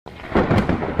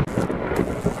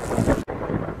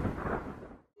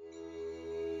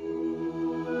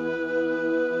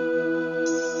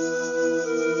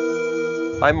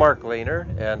I'm Mark Lehner,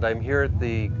 and I'm here at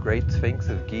the Great Sphinx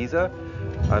of Giza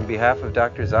on behalf of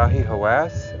Dr. Zahi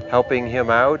Hawass, helping him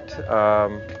out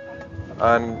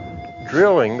on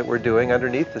drilling that we're doing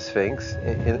underneath the Sphinx.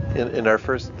 In our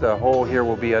first hole here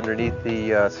will be underneath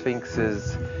the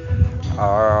Sphinx's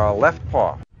left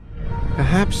paw.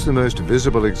 Perhaps the most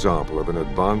visible example of an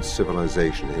advanced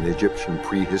civilization in Egyptian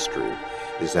prehistory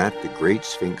is at the Great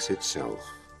Sphinx itself.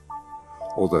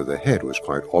 Although the head was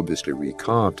quite obviously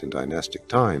recarved in dynastic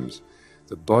times,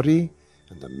 the body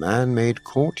and the man-made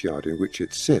courtyard in which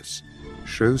it sits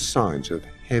show signs of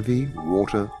heavy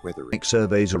water weathering.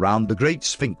 Surveys around the Great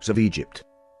Sphinx of Egypt.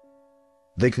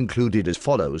 They concluded as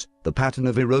follows: the pattern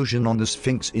of erosion on the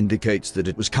Sphinx indicates that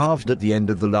it was carved at the end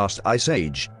of the last ice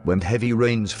age, when heavy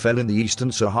rains fell in the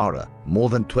eastern Sahara, more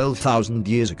than 12,000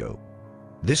 years ago.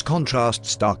 This contrasts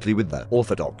starkly with the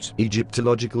orthodox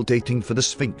Egyptological dating for the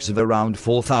Sphinx of around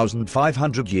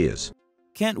 4,500 years.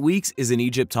 Kent Weeks is an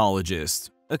Egyptologist,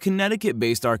 a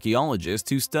Connecticut-based archaeologist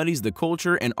who studies the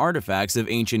culture and artifacts of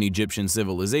ancient Egyptian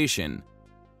civilization.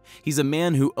 He's a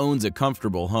man who owns a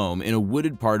comfortable home in a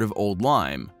wooded part of Old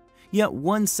Lyme, yet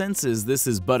one senses this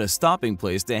is but a stopping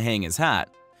place to hang his hat,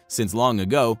 since long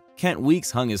ago, Kent Weeks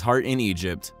hung his heart in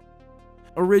Egypt.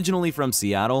 Originally from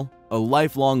Seattle, a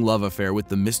lifelong love affair with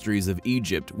the mysteries of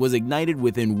Egypt was ignited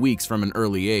within Weeks from an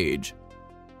early age.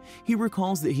 He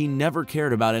recalls that he never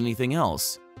cared about anything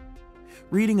else.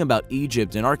 Reading about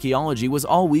Egypt and archaeology was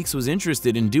all Weeks was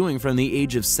interested in doing from the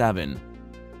age of 7.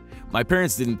 My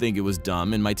parents didn't think it was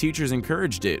dumb, and my teachers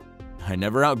encouraged it. I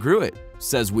never outgrew it,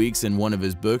 says Weeks in one of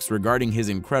his books regarding his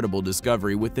incredible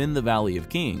discovery within the Valley of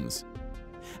Kings.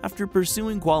 After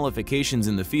pursuing qualifications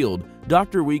in the field,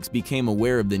 Dr. Weeks became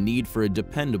aware of the need for a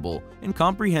dependable and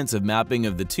comprehensive mapping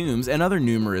of the tombs and other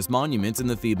numerous monuments in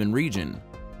the Theban region.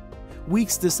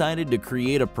 Weeks decided to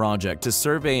create a project to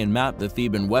survey and map the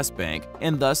Theban West Bank,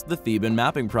 and thus the Theban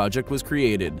Mapping Project was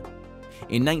created.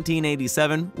 In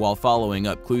 1987, while following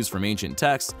up clues from ancient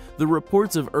texts, the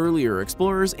reports of earlier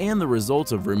explorers, and the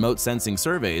results of remote sensing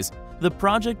surveys, the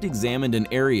project examined an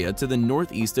area to the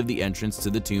northeast of the entrance to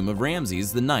the tomb of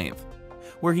Ramses IX,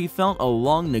 where he felt a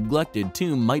long-neglected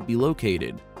tomb might be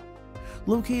located.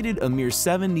 Located a mere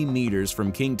 70 meters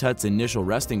from King Tut's initial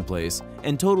resting place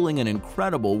and totaling an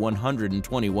incredible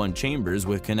 121 chambers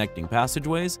with connecting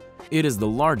passageways, it is the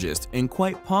largest and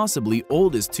quite possibly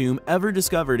oldest tomb ever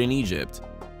discovered in Egypt.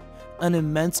 An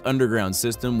immense underground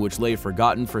system which lay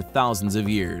forgotten for thousands of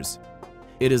years.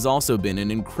 It has also been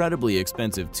an incredibly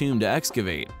expensive tomb to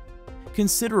excavate.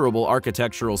 Considerable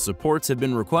architectural supports have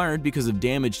been required because of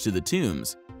damage to the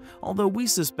tombs, although we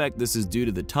suspect this is due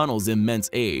to the tunnel's immense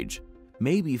age,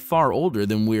 maybe far older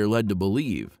than we are led to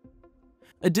believe.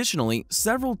 Additionally,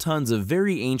 several tons of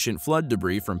very ancient flood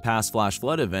debris from past flash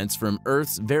flood events from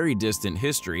Earth's very distant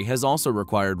history has also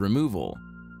required removal.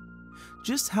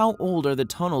 Just how old are the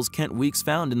tunnels Kent Weeks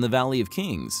found in the Valley of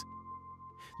Kings?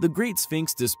 The Great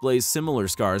Sphinx displays similar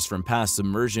scars from past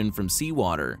submersion from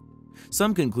seawater.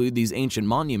 Some conclude these ancient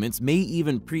monuments may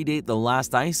even predate the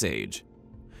last ice age.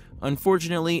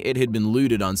 Unfortunately, it had been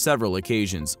looted on several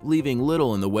occasions, leaving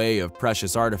little in the way of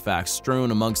precious artifacts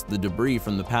strewn amongst the debris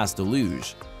from the past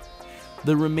deluge.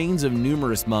 The remains of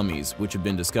numerous mummies, which have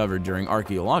been discovered during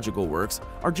archaeological works,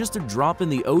 are just a drop in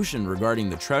the ocean regarding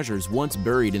the treasures once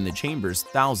buried in the chambers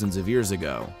thousands of years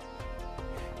ago.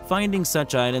 Finding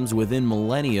such items within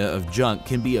millennia of junk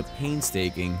can be a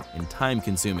painstaking and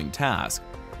time-consuming task,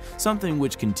 something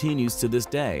which continues to this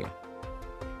day.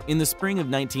 In the spring of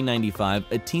 1995,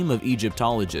 a team of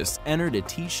Egyptologists entered a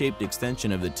T-shaped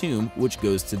extension of the tomb which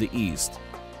goes to the east.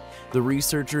 The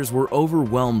researchers were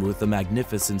overwhelmed with the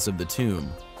magnificence of the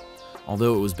tomb.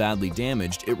 Although it was badly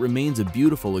damaged, it remains a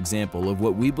beautiful example of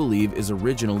what we believe is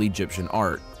original Egyptian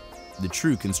art, the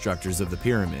true constructors of the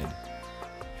pyramid.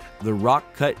 The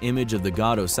rock-cut image of the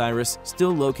god Osiris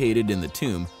still located in the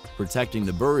tomb, protecting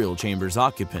the burial chamber's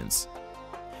occupants.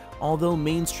 Although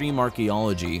mainstream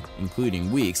archaeology,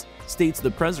 including Weeks, states the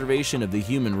preservation of the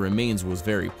human remains was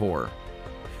very poor,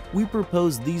 we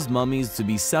propose these mummies to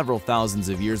be several thousands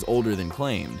of years older than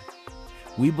claimed.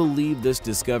 We believe this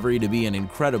discovery to be an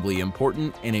incredibly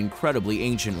important and incredibly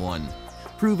ancient one,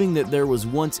 proving that there was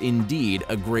once indeed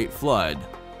a great flood,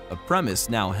 a premise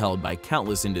now held by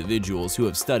countless individuals who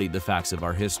have studied the facts of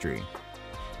our history.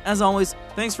 As always,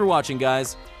 thanks for watching,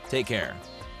 guys. Take care.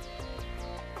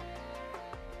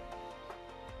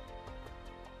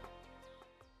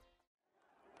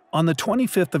 On the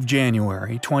 25th of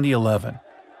January 2011,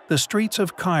 the streets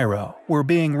of Cairo were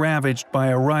being ravaged by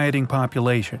a rioting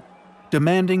population,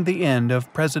 demanding the end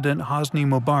of President Hosni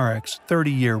Mubarak's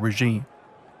 30-year regime.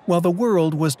 While the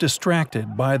world was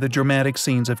distracted by the dramatic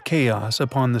scenes of chaos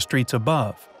upon the streets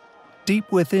above,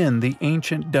 deep within the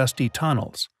ancient dusty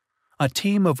tunnels, a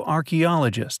team of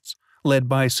archaeologists, led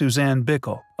by Suzanne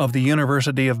Bickel of the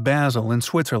University of Basel in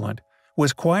Switzerland,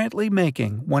 was quietly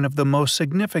making one of the most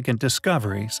significant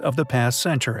discoveries of the past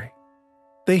century.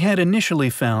 They had initially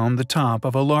found the top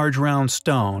of a large round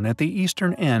stone at the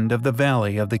eastern end of the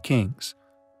Valley of the Kings.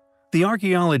 The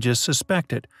archaeologists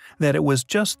suspected that it was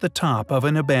just the top of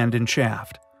an abandoned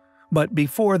shaft, but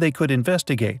before they could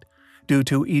investigate, due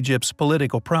to Egypt's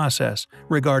political process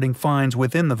regarding finds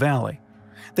within the valley,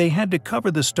 they had to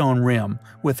cover the stone rim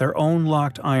with their own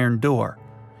locked iron door,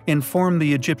 inform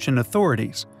the Egyptian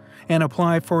authorities, and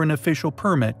apply for an official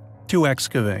permit to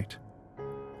excavate.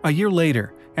 A year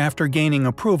later, after gaining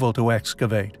approval to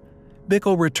excavate,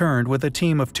 Bickel returned with a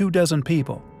team of 24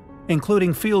 people,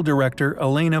 including Field Director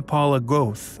Elena Paula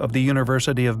Goth of the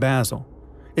University of Basel,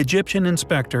 Egyptian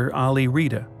Inspector Ali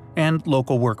Rita, and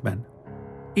local workmen.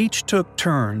 Each took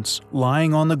turns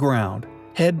lying on the ground,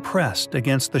 head pressed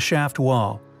against the shaft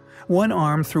wall, one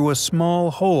arm through a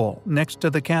small hole next to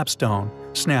the capstone,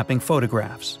 snapping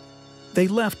photographs. They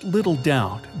left little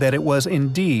doubt that it was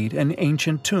indeed an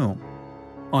ancient tomb.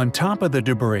 On top of the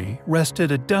debris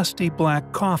rested a dusty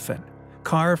black coffin,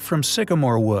 carved from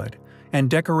sycamore wood and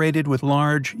decorated with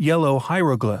large yellow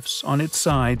hieroglyphs on its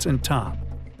sides and top.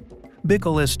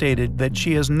 Bickel has stated that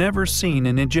she has never seen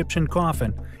an Egyptian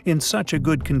coffin in such a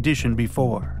good condition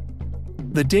before.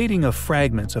 The dating of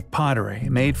fragments of pottery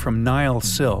made from Nile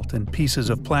silt and pieces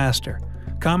of plaster,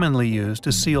 commonly used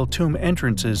to seal tomb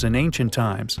entrances in ancient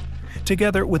times,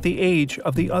 together with the age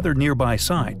of the other nearby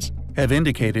sites, have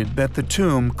indicated that the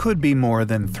tomb could be more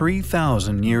than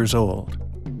 3,000 years old.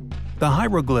 The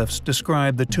hieroglyphs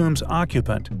describe the tomb's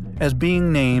occupant as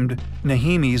being named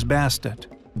Nehemes Bastet.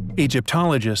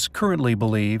 Egyptologists currently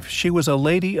believe she was a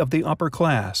lady of the upper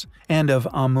class and of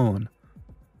Amun.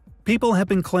 People have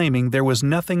been claiming there was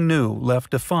nothing new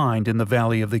left to find in the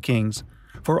Valley of the Kings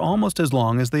for almost as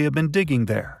long as they have been digging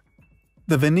there.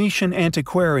 The Venetian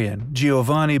antiquarian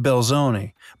Giovanni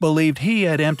Belzoni believed he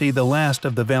had emptied the last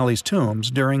of the valley's tombs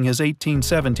during his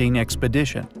 1817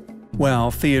 expedition,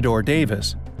 while Theodore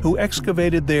Davis, who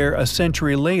excavated there a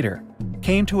century later,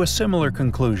 came to a similar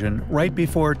conclusion right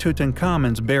before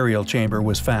Tutankhamun's burial chamber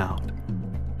was found.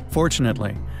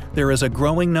 Fortunately, there is a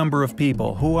growing number of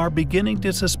people who are beginning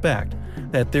to suspect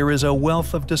that there is a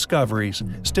wealth of discoveries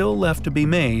still left to be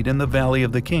made in the Valley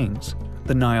of the Kings,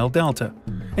 the Nile Delta,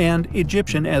 and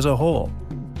Egyptian as a whole,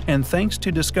 and thanks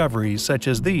to discoveries such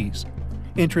as these,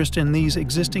 interest in these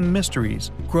existing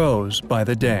mysteries grows by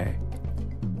the day.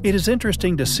 It is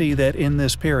interesting to see that in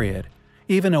this period,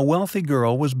 even a wealthy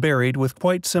girl was buried with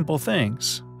quite simple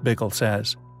things, Bickel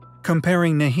says,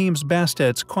 comparing Nehemes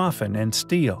Bastet's coffin and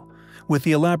stele with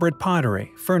the elaborate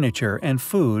pottery, furniture, and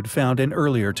food found in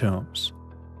earlier tombs.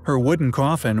 Her wooden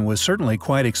coffin was certainly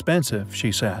quite expensive,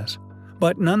 she says,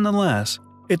 but nonetheless,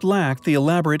 it lacked the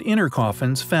elaborate inner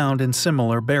coffins found in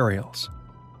similar burials.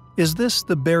 Is this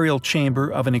the burial chamber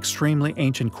of an extremely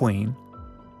ancient queen?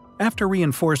 After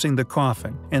reinforcing the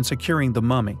coffin and securing the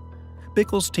mummy,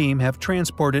 Bickel's team have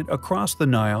transported across the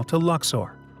Nile to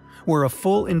Luxor, where a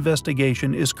full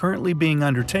investigation is currently being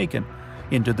undertaken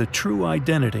into the true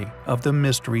identity of the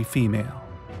mystery female.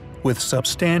 With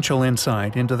substantial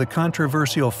insight into the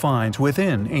controversial finds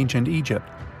within ancient Egypt,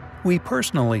 we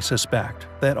personally suspect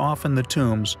that often the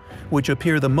tombs, which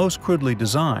appear the most crudely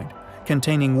designed,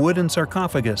 containing wooden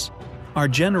sarcophagus, are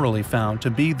generally found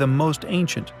to be the most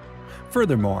ancient.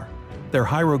 Furthermore, their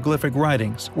hieroglyphic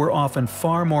writings were often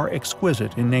far more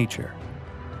exquisite in nature.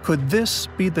 Could this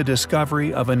be the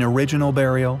discovery of an original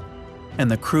burial,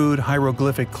 and the crude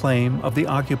hieroglyphic claim of the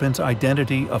occupant's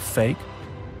identity a fake,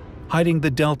 hiding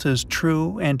the delta's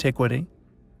true antiquity?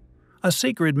 A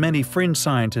secret many fringe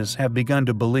scientists have begun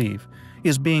to believe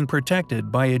is being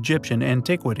protected by Egyptian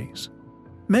antiquities.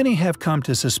 Many have come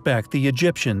to suspect the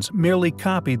Egyptians merely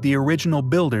copied the original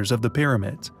builders of the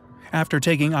pyramids, after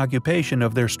taking occupation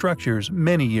of their structures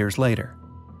many years later.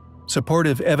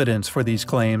 Supportive evidence for these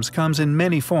claims comes in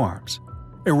many forms.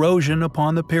 Erosion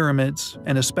upon the pyramids,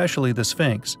 and especially the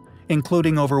Sphinx,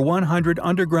 including over 100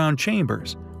 underground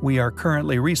chambers we are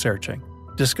currently researching,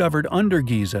 discovered under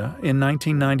Giza in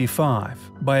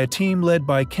 1995 by a team led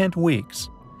by Kent Weeks,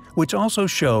 which also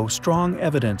show strong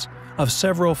evidence of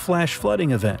several flash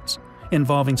flooding events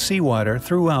involving seawater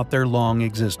throughout their long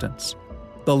existence.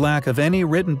 The lack of any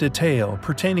written detail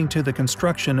pertaining to the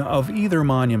construction of either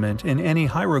monument in any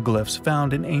hieroglyphs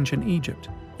found in ancient Egypt,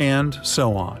 and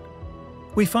so on.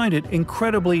 We find it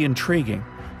incredibly intriguing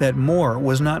that more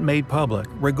was not made public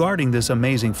regarding this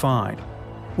amazing find,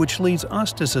 which leads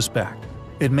us to suspect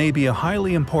it may be a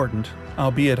highly important,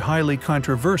 albeit highly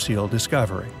controversial,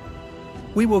 discovery.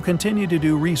 We will continue to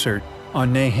do research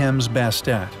on Nahem's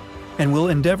Bastet, and will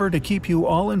endeavor to keep you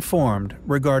all informed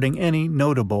regarding any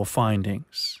notable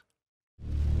findings.